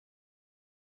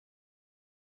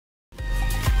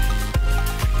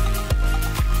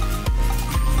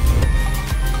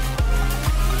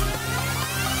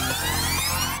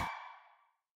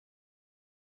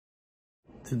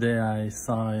Today I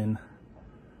saw in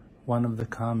one of the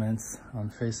comments on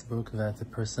Facebook that a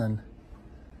person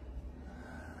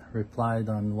replied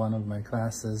on one of my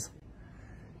classes,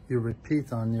 you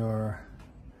repeating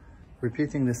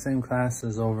the same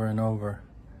classes over and over.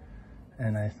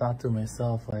 And I thought to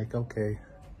myself, like, okay,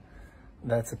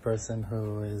 that's a person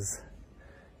who is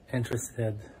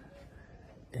interested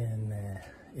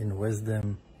in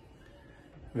wisdom,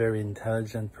 very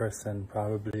intelligent person,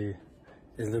 probably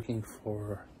is looking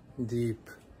for deep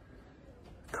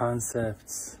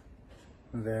concepts,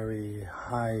 very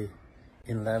high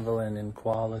in level and in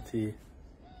quality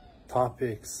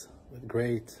topics with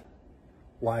great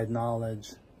wide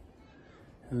knowledge.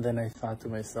 And then I thought to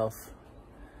myself,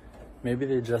 maybe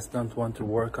they just don't want to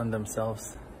work on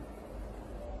themselves,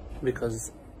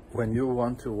 because when you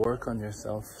want to work on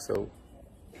yourself, so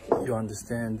you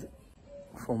understand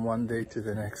from one day to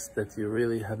the next that you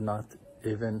really have not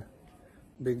even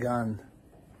began,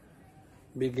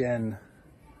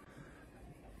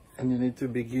 and you need to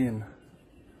begin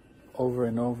over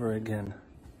and over again.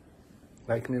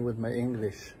 Like me with my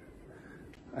English.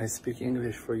 I speak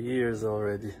English for years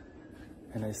already,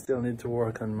 and I still need to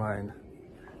work on mine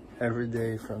every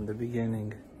day from the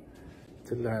beginning,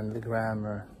 to learn the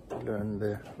grammar, to learn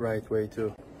the right way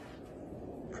to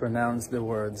pronounce the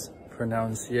words,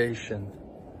 pronunciation,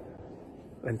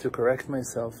 and to correct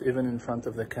myself even in front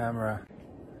of the camera.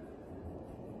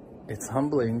 It's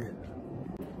humbling,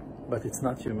 but it's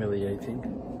not humiliating,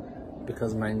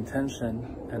 because my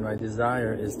intention and my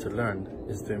desire is to learn,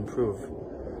 is to improve.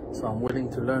 So I'm willing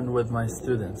to learn with my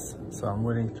students. So I'm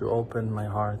willing to open my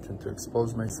heart and to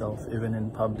expose myself even in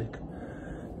public,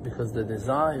 because the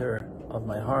desire of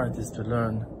my heart is to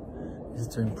learn, is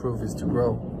to improve, is to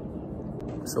grow.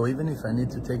 So even if I need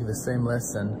to take the same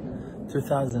lesson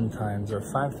 2,000 times or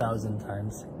 5,000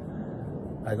 times,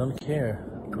 I don't care.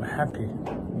 I'm happy,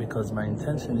 because my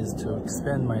intention is to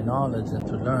expand my knowledge and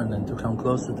to learn and to come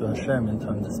closer to HaShem and to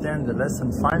understand the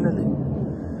lesson finally.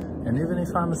 And even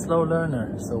if I'm a slow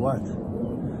learner, so what?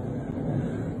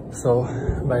 So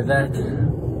by that,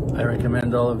 I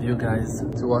recommend all of you guys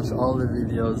to watch all the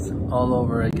videos all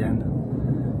over again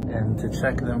and to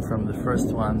check them from the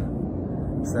first one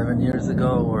 7 years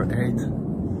ago or 8,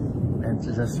 and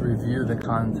to just review the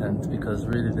content, because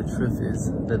really the truth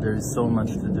is that there is so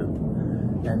much to do.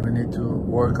 And we need to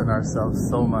work on ourselves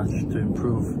so much to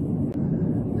improve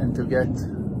and to get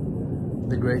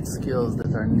the great skills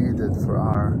that are needed for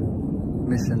our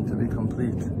mission to be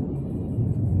complete.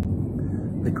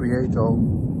 The Creator,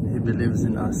 He believes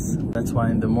in us. That's why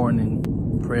in the morning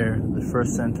prayer, the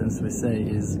first sentence we say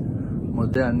is,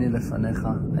 Modeh ani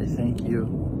lefanecha, I thank you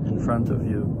in front of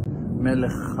you. Melech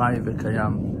chai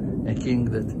v'kayam, a king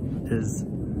that is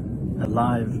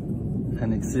alive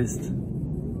and exists.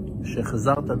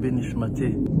 Shechazarta bi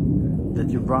nishmati, that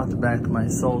you brought back my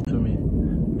soul to me,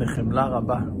 bechemla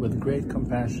rabah, with great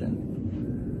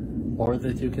compassion. Or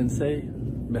that you can say,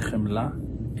 bechemla,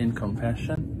 in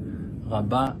compassion,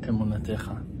 rabah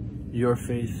emunatecha, your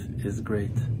faith is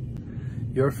great.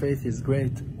 Your faith is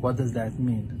great. What does that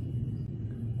mean?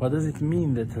 What does it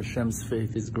mean that Hashem's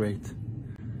faith is great?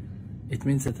 It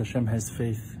means that Hashem has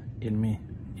faith in me,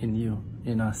 in you,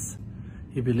 in us.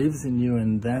 He believes in you,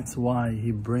 and that's why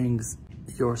He brings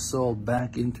your soul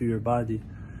back into your body,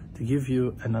 to give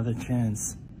you another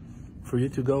chance, for you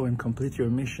to go and complete your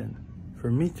mission,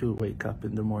 for me to wake up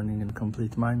in the morning and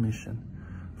complete my mission,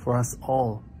 for us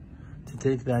all to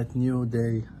take that new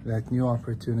day, that new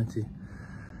opportunity,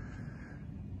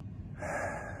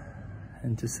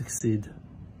 and to succeed.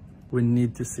 We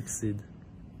need to succeed.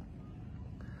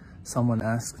 Someone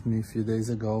asked me a few days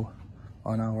ago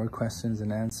on our questions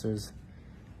and answers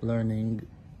learning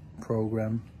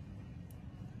program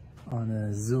on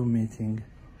a Zoom meeting.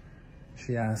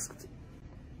 She asked,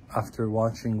 after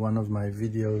watching one of my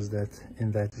videos, that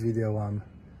in that video I'm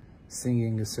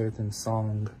singing a certain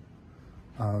song,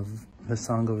 of the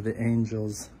song of the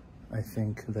angels. I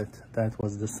think that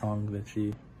was the song that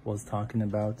she was talking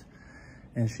about.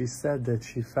 And she said that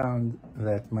she found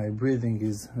that my breathing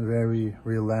is very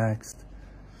relaxed,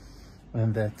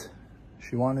 and that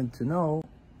she wanted to know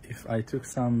if I took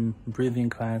some breathing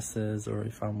classes, or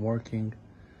if I'm working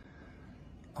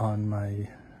on my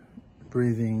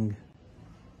breathing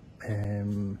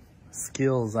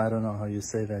skills. I don't know how you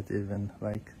say that, even,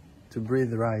 like to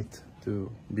breathe right,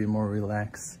 to be more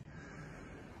relaxed.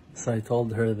 So I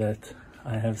told her that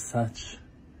I have such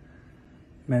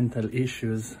mental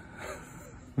issues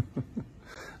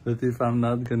that if I'm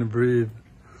not gonna breathe,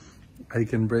 I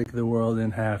can break the world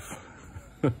in half.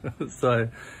 So I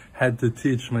had to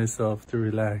teach myself to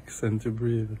relax and to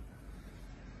breathe.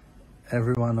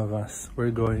 Every one of us,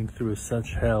 we're going through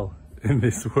such hell in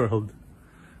this world.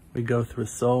 We go through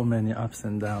so many ups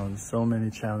and downs, so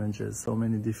many challenges, so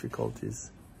many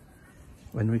difficulties.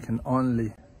 When we can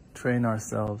only train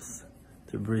ourselves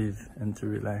to breathe and to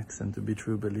relax and to be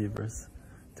true believers,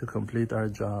 to complete our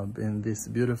job in this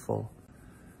beautiful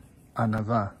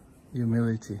anava,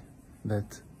 humility,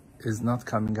 that is not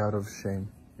coming out of shame,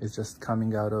 it's just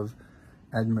coming out of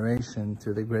admiration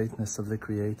to the greatness of the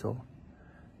Creator,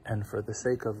 and for the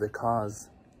sake of the cause,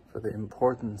 for the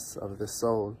importance of the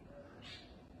soul,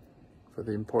 for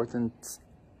the importance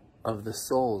of the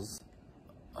souls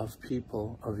of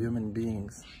people, of human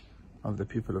beings, of the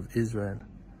people of Israel,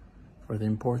 for the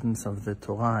importance of the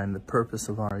Torah and the purpose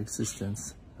of our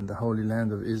existence in the Holy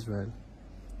Land of Israel.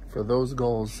 For those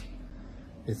goals,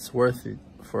 it's worth it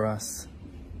for us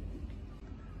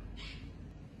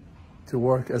to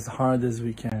work as hard as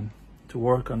we can, to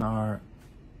work on our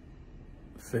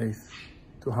faith,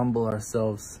 to humble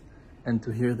ourselves, and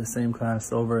to hear the same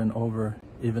class over and over,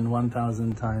 even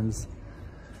 1,000 times,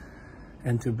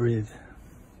 and to breathe,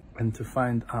 and to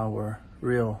find our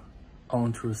real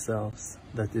own true selves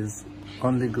that is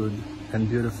only good and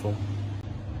beautiful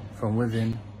from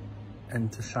within,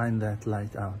 and to shine that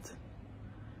light out.